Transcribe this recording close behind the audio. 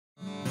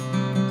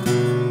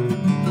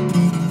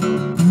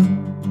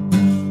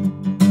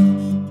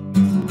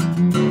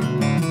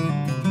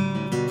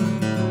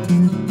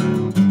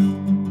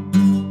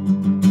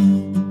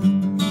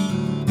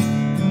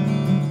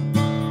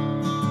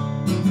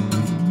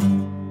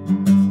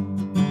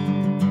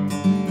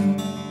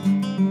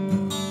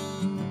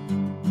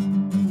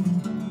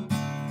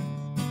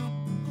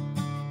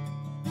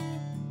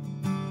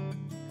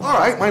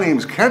Hi, my name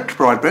is Kent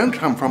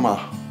Broadbent.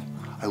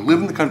 I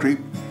live in the country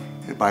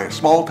by a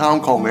small town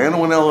called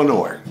Manawin,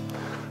 Illinois.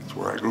 That's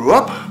where I grew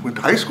up, went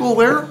to high school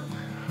there.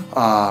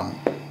 I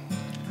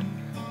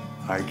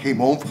came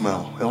home from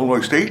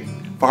Illinois State,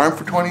 farmed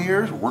for 20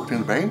 years, worked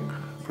in a bank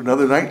for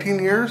another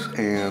 19 years,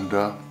 and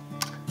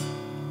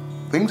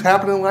things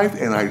happened in life,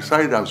 and I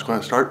decided I was going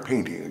to start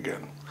painting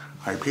again.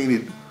 I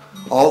painted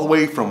all the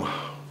way from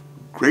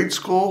grade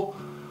school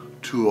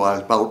to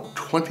about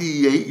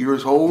 28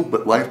 years old,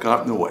 but life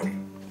got in the way.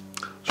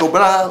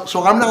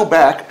 So I'm now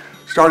back,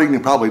 starting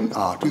in probably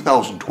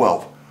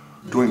 2012,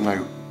 doing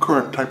my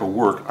current type of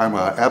work. I'm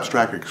an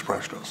abstract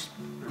expressionist.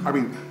 I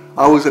mean,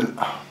 I was a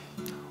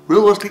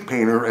realistic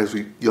painter as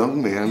a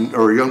young man,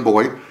 or a young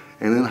boy,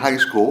 and in high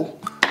school.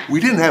 We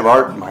didn't have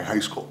art in my high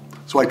school,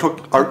 so I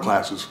took art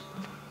classes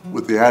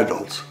with the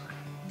adults.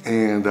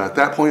 And at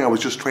that point, I was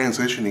just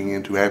transitioning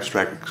into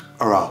abstract,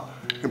 or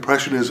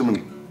impressionism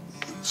and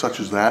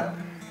such as that.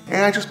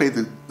 And I just made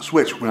the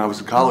switch when I was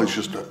in college,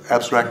 just to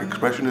abstract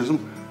expressionism,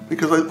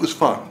 because it was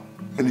fun.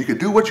 And you could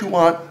do what you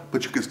want,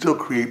 but you could still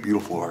create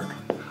beautiful art.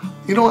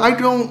 You know, I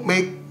don't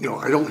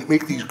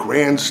make these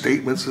grand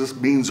statements, this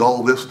means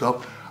all this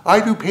stuff.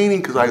 I do painting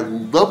because I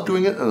love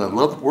doing it and I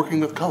love working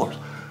with colors.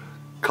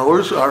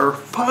 Colors are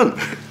fun.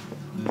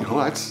 You know,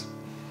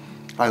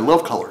 I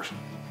love colors.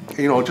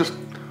 You know, just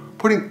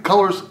putting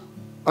colors,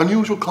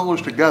 unusual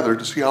colors together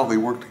to see how they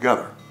work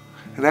together.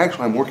 And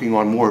actually I'm working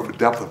on more of a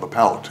depth of a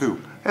palette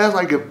too. As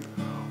I get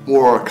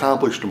more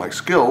accomplished in my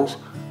skills,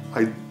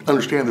 I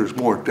understand there's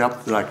more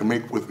depth that I can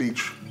make with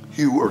each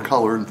hue or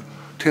color and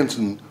tints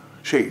and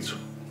shades.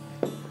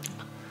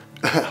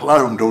 A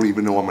lot of them don't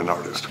even know I'm an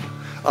artist.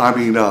 I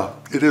mean,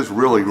 it is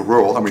really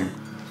rural. I mean,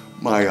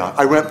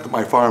 I rent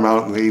my farm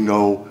out and they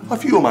know, a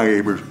few of my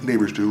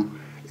neighbors do.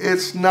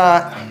 It's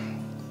not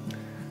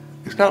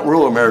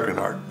rural American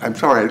art. I'm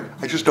sorry,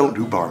 I just don't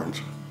do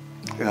barns.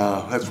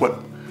 That's what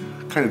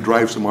kind of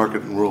drives the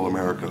market in rural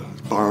America,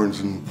 barns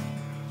and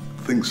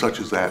things such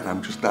as that, and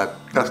I'm just not,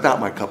 that's not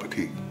my cup of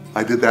tea.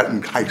 I did that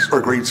in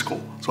grade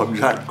school, so I'm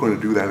not going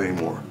to do that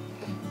anymore.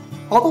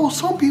 Although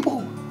some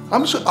people,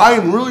 I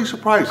am really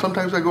surprised.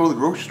 Sometimes I go to the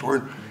grocery store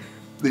and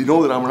they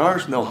know that I'm an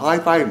artist and they'll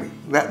high-five me.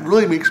 That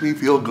really makes me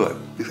feel good.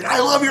 They say, I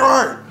love your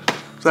art.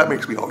 So that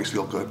makes me always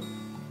feel good.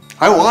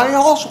 I want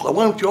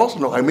you also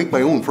know I make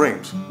my own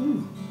frames.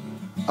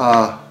 It's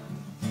a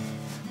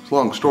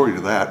long story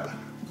to that.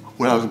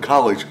 When I was in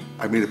college,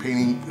 I made a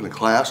painting in a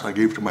class and I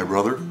gave it to my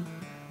brother.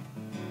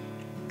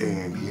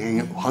 And he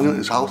hung it in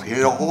his house. He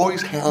had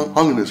always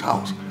hung in his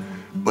house.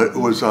 But it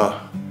was,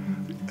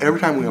 every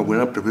time I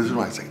went up to visit him,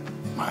 I'd say,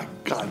 my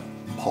God,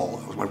 Paul,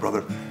 that was my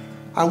brother,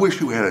 I wish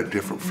you had a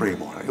different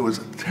frame on it. It was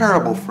a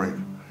terrible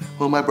frame.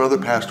 Well, my brother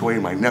passed away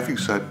and my nephew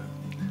said,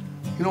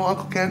 you know,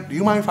 Uncle Kent, do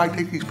you mind if I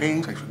take these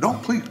paintings? I said, no,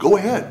 please, go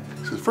ahead.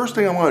 He said, first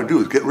thing I want to do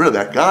is get rid of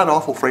that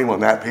god-awful frame on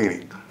that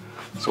painting.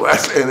 So,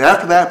 and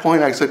after that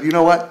point, I said, you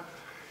know what?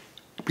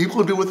 People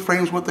can do with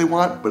frames what they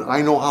want, but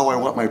I know how I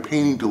want my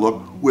painting to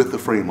look with the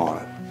frame on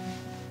it.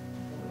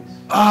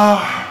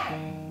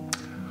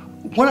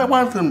 What I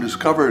wanted them to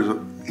discover is,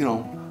 you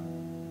know,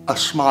 a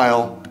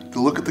smile, to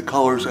look at the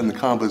colors and the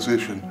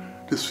composition,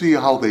 to see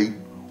how they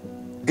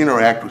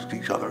interact with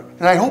each other.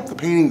 And I hope the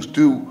paintings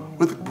do,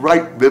 with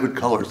bright, vivid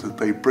colors, that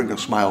they bring a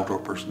smile to a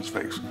person's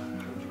face.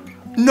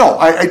 No,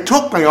 I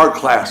took my art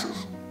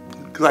classes,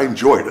 because I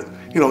enjoyed it.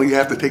 You know, you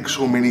have to take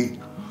so many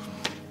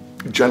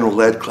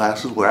general ed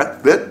classes. Well,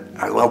 that's it.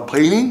 I love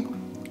painting.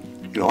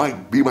 You know, I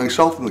be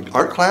myself in the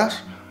art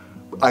class.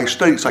 I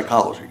studied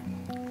psychology.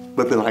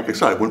 But then, like I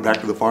said, I went back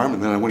to the farm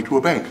and then I went to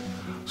a bank.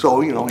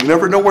 So, you know, you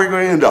never know where you're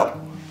going to end up.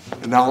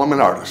 And now I'm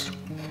an artist.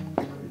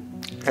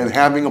 And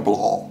having a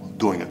ball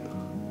doing it.